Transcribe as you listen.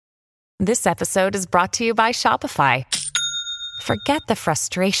This episode is brought to you by Shopify. Forget the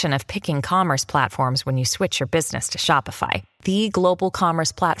frustration of picking commerce platforms when you switch your business to Shopify, the global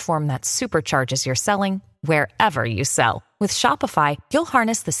commerce platform that supercharges your selling wherever you sell. With Shopify, you'll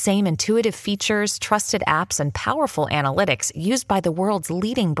harness the same intuitive features, trusted apps, and powerful analytics used by the world's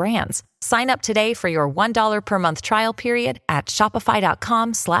leading brands. Sign up today for your $1 per month trial period at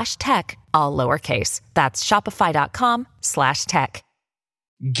shopify.com/tech, all lowercase. That's shopify.com/tech.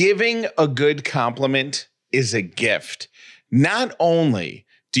 Giving a good compliment is a gift. Not only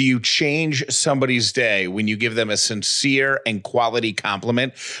do you change somebody's day when you give them a sincere and quality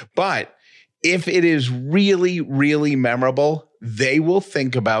compliment, but if it is really, really memorable, they will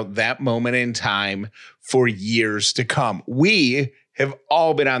think about that moment in time for years to come. We have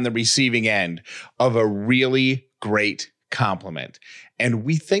all been on the receiving end of a really great compliment, and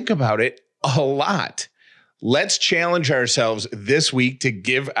we think about it a lot. Let's challenge ourselves this week to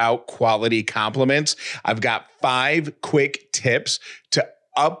give out quality compliments. I've got 5 quick tips to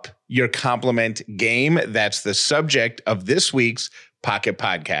up your compliment game. That's the subject of this week's Pocket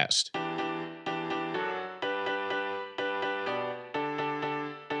Podcast.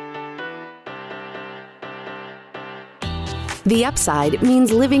 The Upside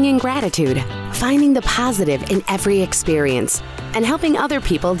means living in gratitude, finding the positive in every experience, and helping other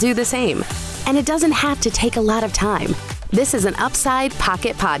people do the same. And it doesn't have to take a lot of time. This is an Upside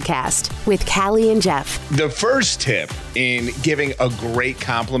Pocket Podcast with Callie and Jeff. The first tip in giving a great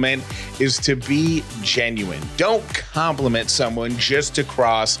compliment is to be genuine. Don't compliment someone just to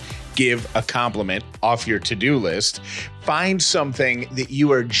give a compliment off your to-do list. Find something that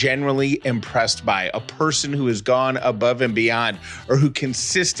you are genuinely impressed by, a person who has gone above and beyond, or who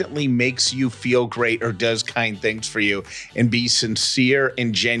consistently makes you feel great or does kind things for you, and be sincere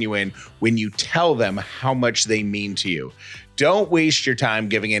and genuine when you tell them how much they mean to you. Don't waste your time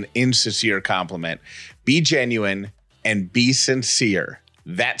giving an insincere compliment. Be genuine and be sincere.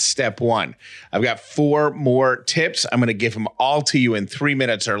 That's step 1. I've got 4 more tips. I'm going to give them all to you in 3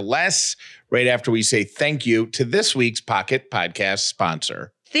 minutes or less, right after we say thank you to this week's Pocket Podcast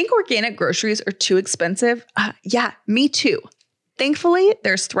sponsor. Think organic groceries are too expensive? Yeah, me too. Thankfully,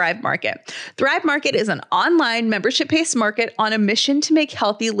 there's Thrive Market. Thrive Market is an online membership-based market on a mission to make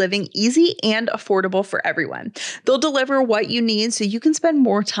healthy living easy and affordable for everyone. They'll deliver what you need so you can spend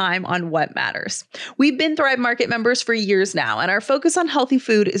more time on what matters. We've been Thrive Market members for years now, and our focus on healthy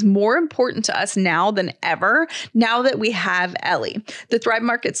food is more important to us now than ever, now that we have Ellie. The Thrive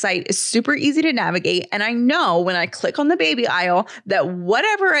Market site is super easy to navigate, and I know when I click on the baby aisle that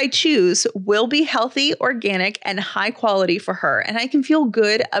whatever I choose will be healthy, organic, and high quality for her. And I can feel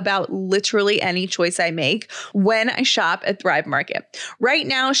good about literally any choice I make when I shop at Thrive Market. Right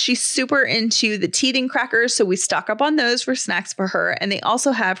now, she's super into the teething crackers, so we stock up on those for snacks for her. And they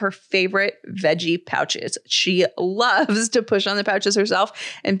also have her favorite veggie pouches. She loves to push on the pouches herself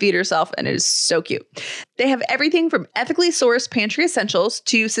and feed herself, and it is so cute. They have everything from ethically sourced pantry essentials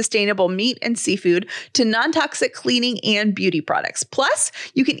to sustainable meat and seafood to non-toxic cleaning and beauty products. Plus,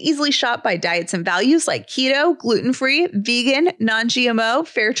 you can easily shop by diets and values like keto, gluten-free, vegan, non-GMO,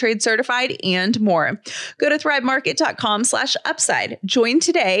 fair trade certified, and more. Go to thrivemarket.com/upside. Join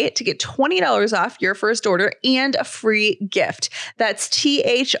today to get $20 off your first order and a free gift. That's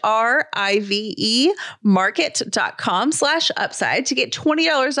THRIVE market.com/upside to get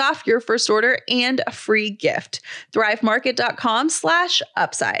 $20 off your first order and a free gift.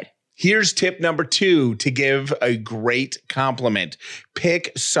 thrivemarket.com/upside. Here's tip number 2 to give a great compliment.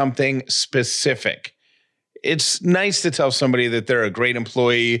 Pick something specific. It's nice to tell somebody that they're a great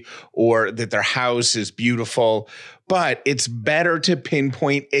employee or that their house is beautiful, but it's better to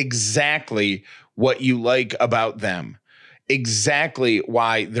pinpoint exactly what you like about them, exactly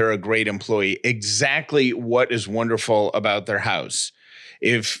why they're a great employee, exactly what is wonderful about their house.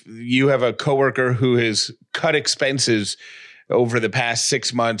 If you have a coworker who has cut expenses over the past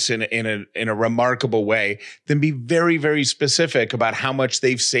 6 months in a remarkable way, then be very, very specific about how much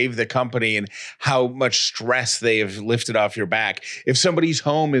they've saved the company and how much stress they have lifted off your back. If somebody's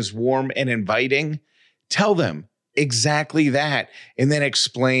home is warm and inviting, tell them exactly that and then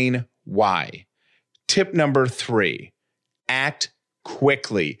explain why. Tip number 3, act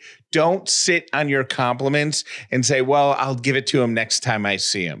quickly. Don't sit on your compliments and say, well, I'll give it to him next time I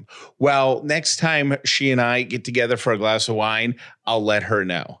see him. Well, next time she and I get together for a glass of wine, I'll let her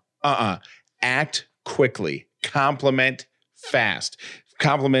know. Act quickly. Compliment fast.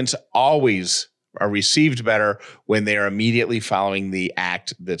 Compliments always are received better when they are immediately following the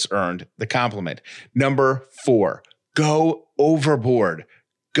act that's earned the compliment. Number 4, go overboard.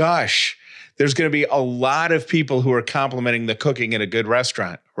 Gush. there's going to be a lot of people who are complimenting the cooking in a good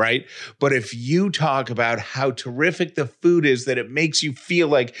restaurant, right? But if you talk about how terrific the food is, that it makes you feel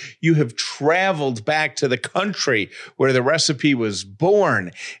like you have traveled back to the country where the recipe was born,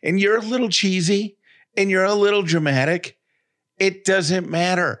 and you're a little cheesy and you're a little dramatic, it doesn't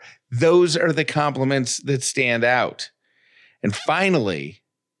matter. Those are the compliments that stand out. And finally,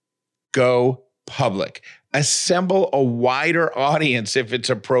 go public. Assemble a wider audience if it's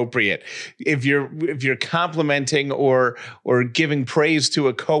appropriate. If you're complimenting or giving praise to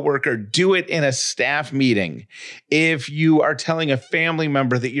a coworker, do it in a staff meeting. If you are telling a family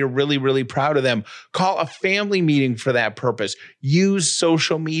member that you're really, really proud of them, call a family meeting for that purpose. Use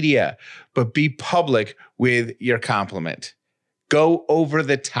social media, but be public with your compliment. Go over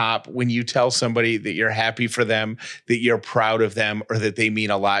the top when you tell somebody that you're happy for them, that you're proud of them, or that they mean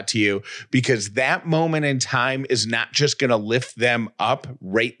a lot to you, because that moment in time is not just going to lift them up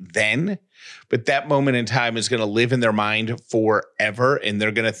right then, but that moment in time is going to live in their mind forever, and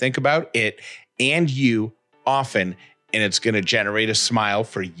they're going to think about it and you often, and it's going to generate a smile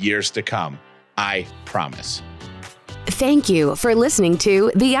for years to come. I promise. Thank you for listening to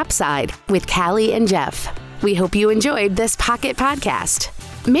The Upside with Callie and Jeff. We hope you enjoyed this Pocket Podcast.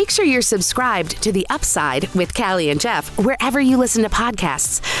 Make sure you're subscribed to The Upside with Callie and Jeff wherever you listen to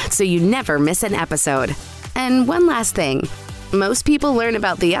podcasts so you never miss an episode. And one last thing. Most people learn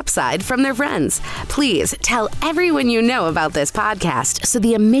about The Upside from their friends. Please tell everyone you know about this podcast so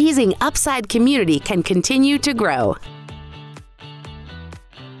the amazing Upside community can continue to grow.